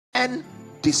turn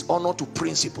dishonor to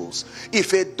principles.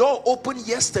 If a door opened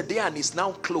yesterday and is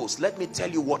now closed, let me tell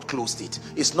you what closed it.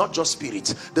 It's not just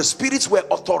spirits. The spirits were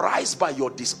authorized by your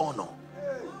dishonor.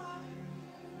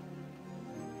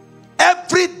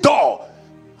 Every door,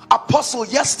 Apostle,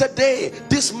 yesterday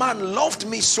this man loved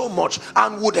me so much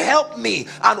and would help me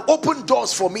and open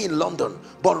doors for me in London,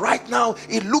 but right now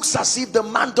it looks as if the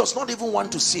man does not even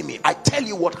want to see me. I tell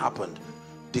you what happened.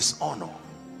 Dishonor.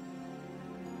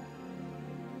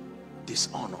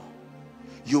 Dishonor.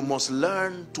 You must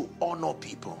learn to honor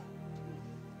people.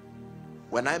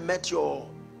 When I met your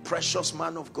precious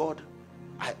man of God,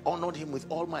 I honored him with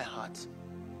all my heart,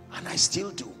 and I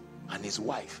still do, and his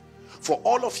wife. For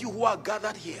all of you who are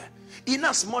gathered here, in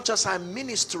as much as I'm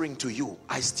ministering to you,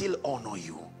 I still honor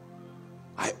you.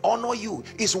 I honor you.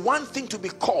 It's one thing to be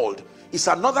called, it's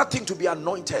another thing to be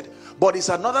anointed, but it's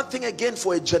another thing again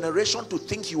for a generation to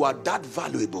think you are that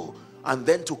valuable and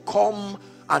then to come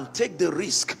and take the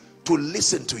risk to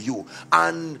listen to you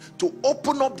and to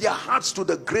open up their hearts to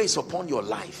the grace upon your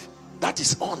life. That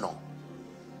is honor.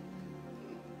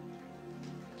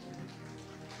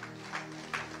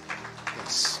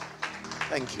 Yes.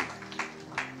 Thank you.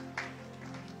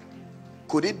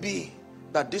 Could it be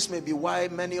that this may be why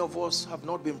many of us have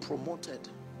not been promoted?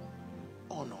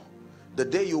 Honor. The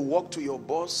day you walk to your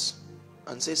boss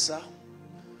and say, sir,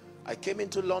 I came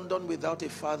into London without a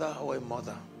father or a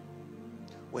mother.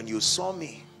 When you saw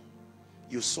me,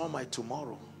 you saw my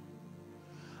tomorrow.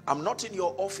 I'm not in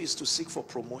your office to seek for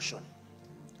promotion.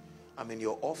 I'm in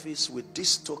your office with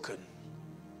this token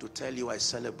to tell you I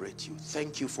celebrate you.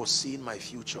 Thank you for seeing my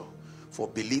future, for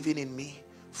believing in me,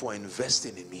 for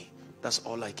investing in me. That's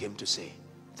all I came to say.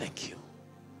 Thank you.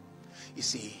 You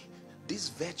see, this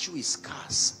virtue is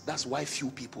scarce. That's why few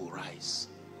people rise.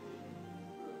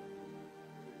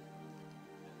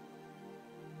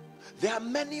 There are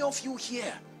many of you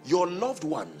here, your loved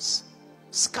ones,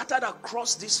 scattered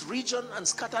across this region and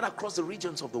scattered across the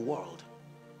regions of the world.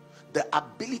 The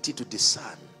ability to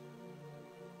discern.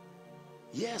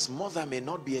 Yes, mother may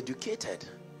not be educated.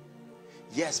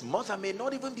 Yes, mother may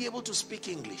not even be able to speak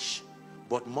English.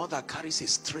 But mother carries a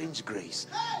strange grace.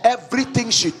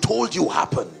 Everything she told you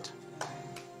happened.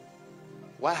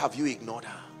 Why have you ignored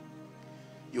her?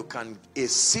 You can, a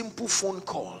simple phone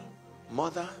call.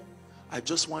 Mother, I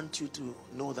just want you to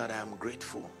know that I am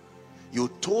grateful. You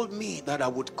told me that I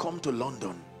would come to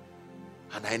London.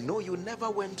 And I know you never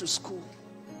went to school.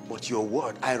 But your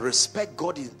word, I respect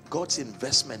God's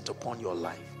investment upon your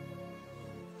life.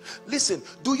 Listen,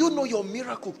 do you know your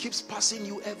miracle keeps passing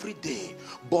you every day,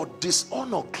 but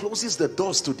dishonor closes the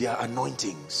doors to their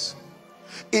anointings?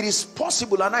 It is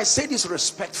possible, and I say this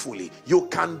respectfully, you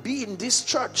can be in this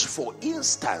church, for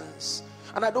instance,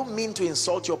 and I don't mean to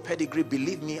insult your pedigree.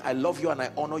 Believe me, I love you and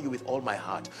I honor you with all my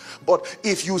heart. But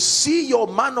if you see your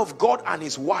man of God and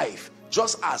his wife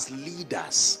just as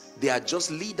leaders, they are just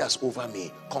leaders over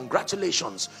me,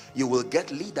 congratulations, you will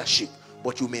get leadership,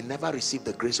 but you may never receive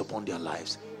the grace upon their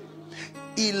lives.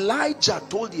 Elijah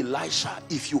told Elisha,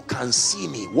 if you can see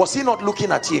me, was he not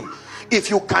looking at him? If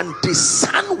you can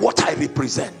discern what I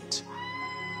represent.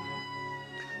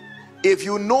 If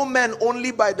you know men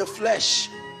only by the flesh,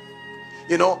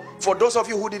 you know, for those of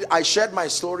you who did, I shared my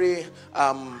story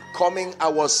coming.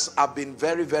 I've been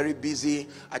very, very busy.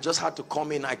 I just had to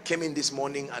come in. I came in this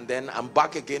morning and then I'm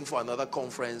back again for another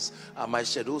conference. My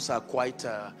schedules are quite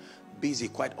busy,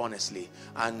 quite honestly.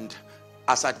 And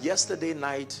as at yesterday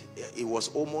night, it was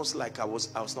almost like I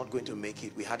was not going to make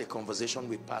it. We had a conversation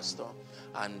with Pastor,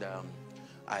 and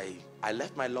I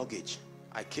left my luggage.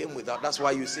 I came without. That's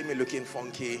why you see me looking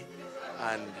funky,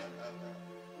 and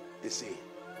you see.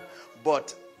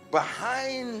 But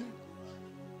behind,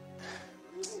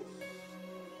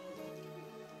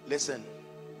 listen,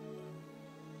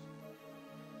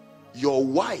 your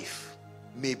wife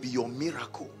may be your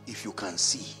miracle if you can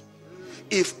see.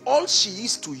 If all she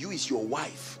is to you is your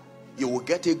wife, you will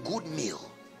get a good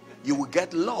meal, you will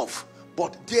get love,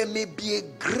 but there may be a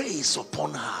grace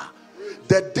upon her.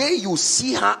 The day you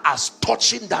see her as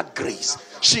touching that grace,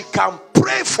 she can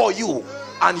pray for you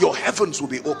and your heavens will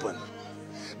be open.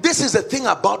 This is the thing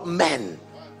about men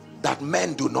that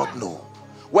men do not know.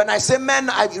 When I say men,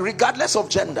 regardless of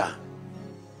gender,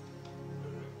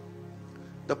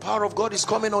 the power of God is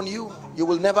coming on you. You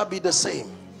will never be the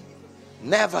same.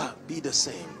 Never be the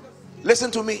same. Listen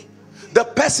to me. The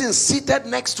person seated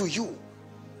next to you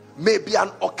may be an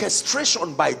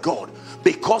orchestration by God,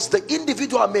 because the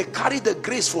individual may carry the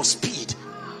grace for speed.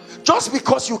 Just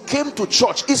because you came to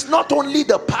church, it's not only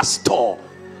the pastor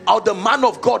or the man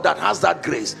of God that has that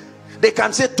grace. They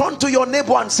can say, turn to your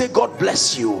neighbor and say, God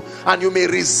bless you. And you may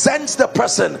resent the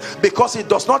person because it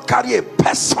does not carry a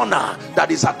persona that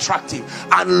is attractive,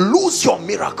 and lose your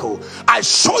miracle. I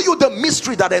show you the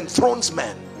mystery that enthrones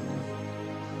men.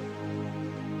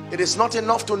 It is not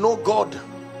enough to know God.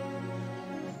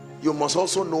 You must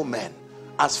also know men.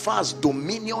 As far as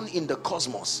dominion in the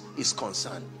cosmos is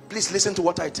concerned, please listen to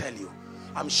what I tell you.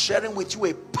 I'm sharing with you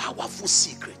a powerful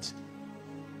secret.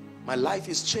 My life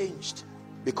is changed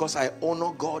because I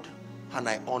honor God and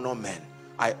I honor men.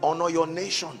 I honor your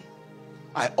nation.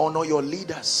 I honor your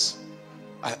leaders.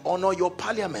 I honor your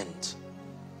parliament.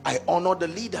 I honor the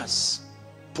leaders,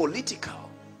 political,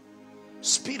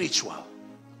 spiritual.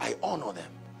 I honor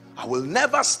them. I will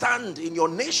never stand in your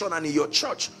nation and in your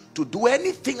church to do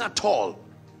anything at all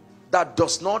that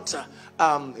does not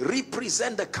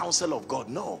represent the counsel of God.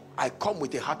 No, I come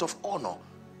with a heart of honor.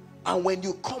 And when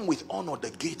you come with honor,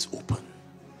 the gates open.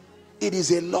 It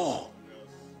is a law.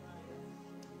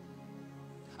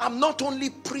 I'm not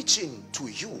only preaching to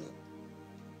you,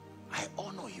 I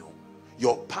honor you.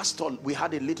 Your pastor, we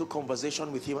had a little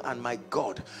conversation with him, and my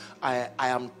God, I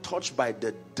am touched by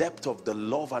the depth of the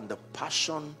love and the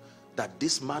passion that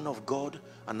this man of God,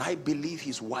 and I believe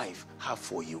his wife, have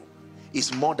for you.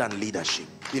 It's more than leadership,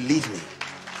 believe me.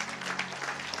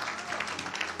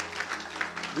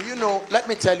 Do you know, let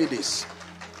me tell you this.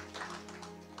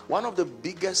 One of the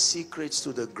biggest secrets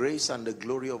to the grace and the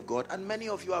glory of God, and many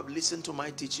of you have listened to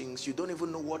my teachings, you don't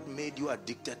even know what made you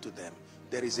addicted to them.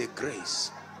 There is a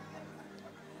grace.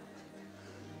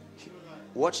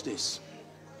 Watch this.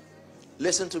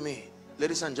 Listen to me,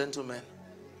 ladies and gentlemen.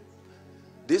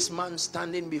 This man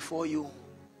standing before you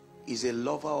is a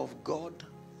lover of God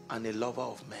and a lover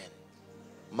of men.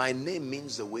 My name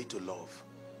means the way to love.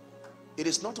 It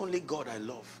is not only God I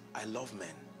love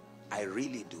men. I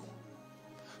really do.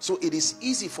 So it is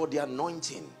easy for the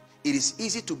anointing. It is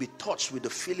easy to be touched with the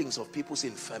feelings of people's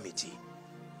infirmity.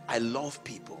 I love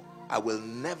people. I will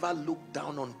never look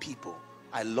down on people.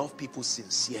 I love people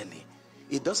sincerely.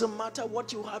 It doesn't matter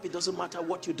what you have. It doesn't matter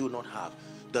what you do not have.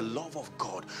 The love of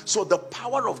God. So the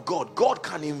power of God, God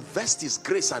can invest his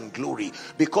grace and glory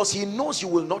because he knows you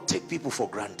will not take people for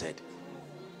granted.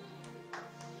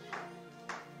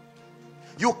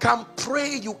 You can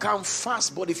pray, you can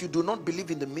fast, but if you do not believe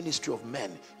in the ministry of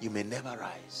men, you may never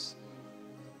rise.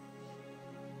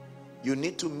 You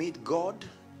need to meet God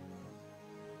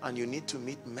and you need to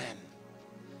meet men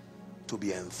to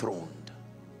be enthroned.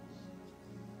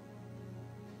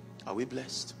 Are we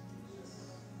blessed?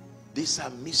 These are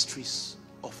mysteries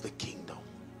of the kingdom.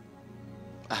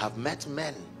 I have met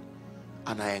men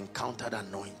and I encountered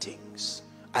anointings.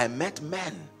 I met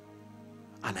men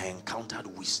and I encountered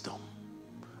wisdom.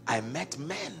 I met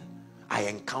men, I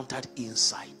encountered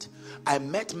insight. I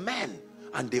met men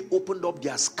and they opened up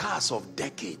their scars of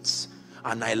decades,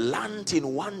 and I learned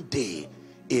in one day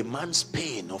a man's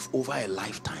pain of over a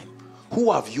lifetime.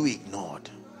 Who have you ignored?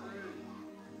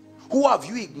 Who have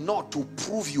you ignored to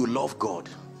prove you love God?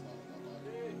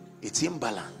 It's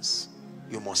imbalance.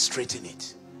 You must straighten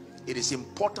it. It is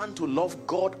important to love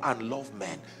God and love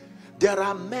men. There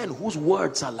are men whose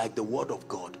words are like the word of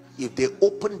God. If they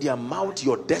open their mouth,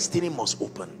 your destiny must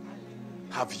open.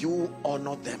 Have you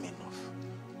honored them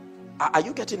enough? Are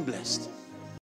you getting blessed?